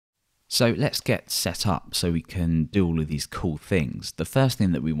So let's get set up so we can do all of these cool things. The first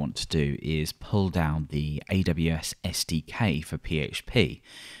thing that we want to do is pull down the AWS SDK for PHP.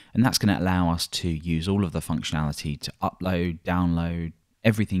 And that's going to allow us to use all of the functionality to upload, download,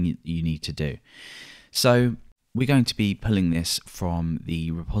 everything you need to do. So we're going to be pulling this from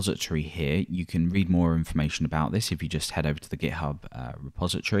the repository here. You can read more information about this if you just head over to the GitHub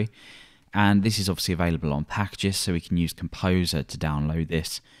repository. And this is obviously available on packages, so we can use Composer to download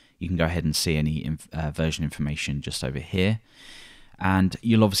this. You can go ahead and see any version information just over here. And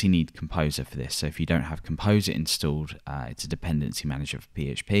you'll obviously need Composer for this. So if you don't have Composer installed, it's a dependency manager for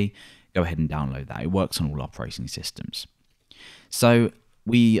PHP. Go ahead and download that. It works on all operating systems. So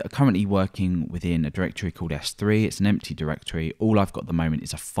we are currently working within a directory called S3. It's an empty directory. All I've got at the moment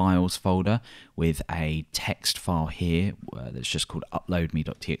is a files folder with a text file here that's just called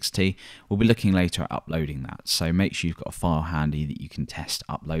uploadme.txt. We'll be looking later at uploading that. So make sure you've got a file handy that you can test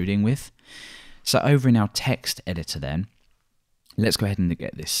uploading with. So over in our text editor then, let's go ahead and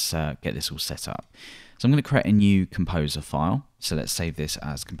get this all set up. So I'm going to create a new Composer file. So let's save this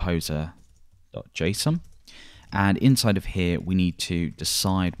as composer.json. And inside of here, we need to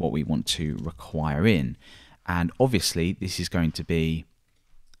decide what we want to require in. And obviously, this is going to be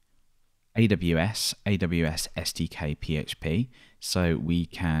AWS SDK PHP. So we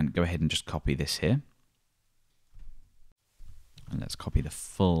can go ahead and just copy this here. And let's copy the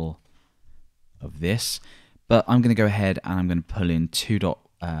full of this. But I'm going to go ahead and I'm going to pull in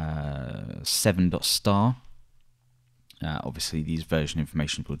 2.7.star. Obviously, these version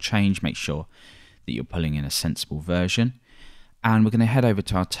information will change. Make sure that you're pulling in a sensible version. And we're going to head over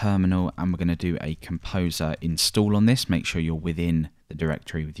to our terminal and we're going to do a Composer install on this. Make sure you're within the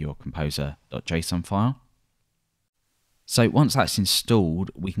directory with your composer.json file. So once that's installed,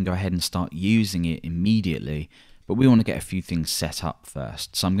 we can go ahead and start using it immediately, but we want to get a few things set up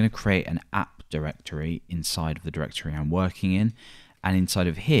first. So I'm going to create an app directory inside of the directory I'm working in, and inside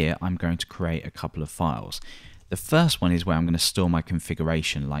of here I'm going to create a couple of files. The first one is where I'm going to store my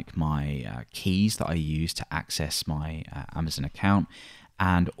configuration, like my keys that I use to access my Amazon account.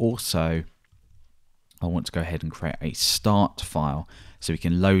 And also, I want to go ahead and create a start file so we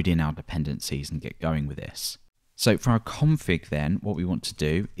can load in our dependencies and get going with this. So for our config then, what we want to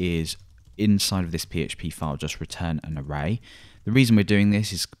do is inside of this PHP file, just return an array. The reason we're doing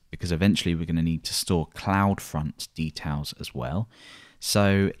this is because eventually we're going to need to store CloudFront details as well.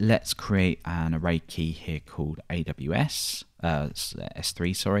 So let's create an array key here called AWS,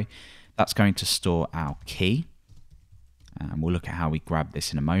 S3, sorry. That's going to store our key. And we'll look at how we grab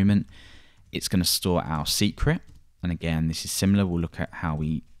this in a moment. It's going to store our secret. And again, this is similar. We'll look at how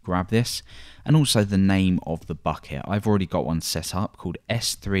we grab this. And also the name of the bucket. I've already got one set up called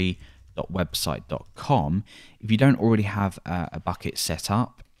s3.website.com. If you don't already have a bucket set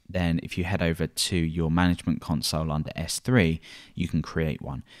up, then if you head over to your management console under S3, you can create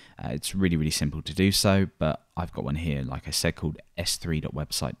one. It's really, really simple to do so, but I've got one here, like I said, called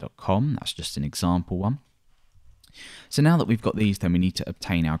s3.website.com. That's just an example one. So now that we've got these, then we need to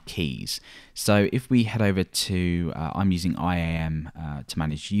obtain our keys. So if we head over to, I'm using IAM to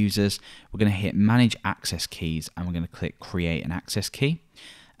manage users, we're going to hit Manage Access Keys, and we're going to click Create an Access Key.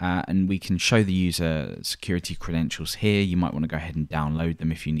 And we can show the user security credentials here. You might want to go ahead and download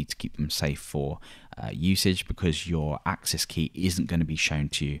them if you need to keep them safe for usage, because your access key isn't going to be shown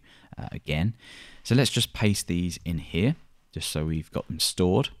to you again. So let's just paste these in here, just so we've got them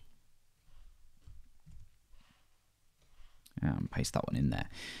stored. Paste that one in there.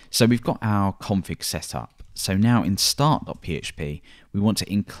 So we've got our config set up. So now in start.php, we want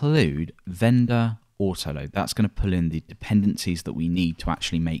to include vendor autoload. That's going to pull in the dependencies that we need to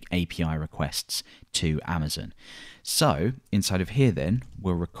actually make API requests to Amazon. So inside of here then,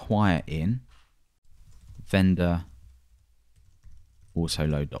 we'll require in vendor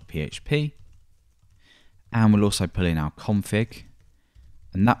autoload.php, and we'll also pull in our config,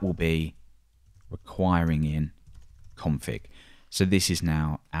 and that will be requiring in config. So this is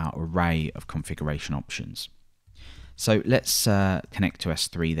now our array of configuration options. So let's connect to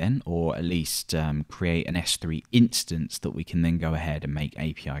S3 then, or at least create an S3 instance that we can then go ahead and make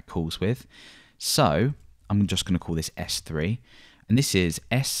API calls with. So I'm just going to call this S3, and this is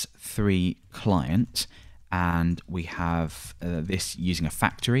S3 client, and we have this using a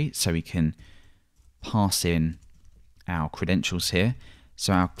factory, so we can pass in our credentials here.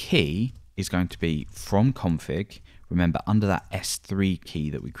 So our key is going to be from config, remember under that S3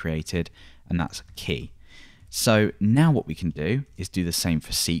 key that we created, and that's key. So now what we can do is do the same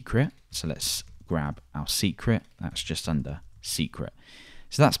for secret. So let's grab our secret. That's just under secret.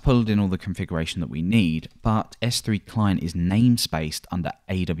 So that's pulled in all the configuration that we need, but S3 client is namespaced under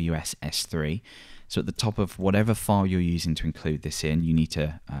AWS S3. So at the top of whatever file you're using to include this in, you need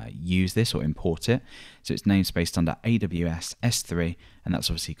to use this or import it. So it's namespaced under AWS S3, and that's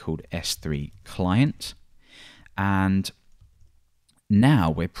obviously called S3 client. And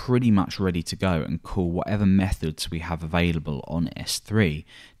now we're pretty much ready to go and call whatever methods we have available on S3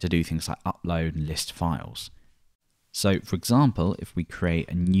 to do things like upload and list files. So for example, if we create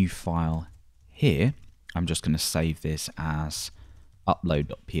a new file here, I'm just going to save this as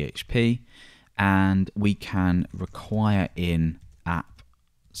upload.php, and we can require in app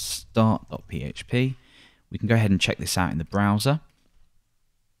start.php. We can go ahead and check this out in the browser.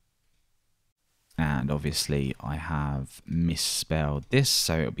 And obviously I have misspelled this,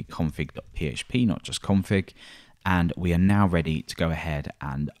 so it'll be config.php, not just config. And we are now ready to go ahead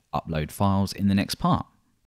and upload files in the next part.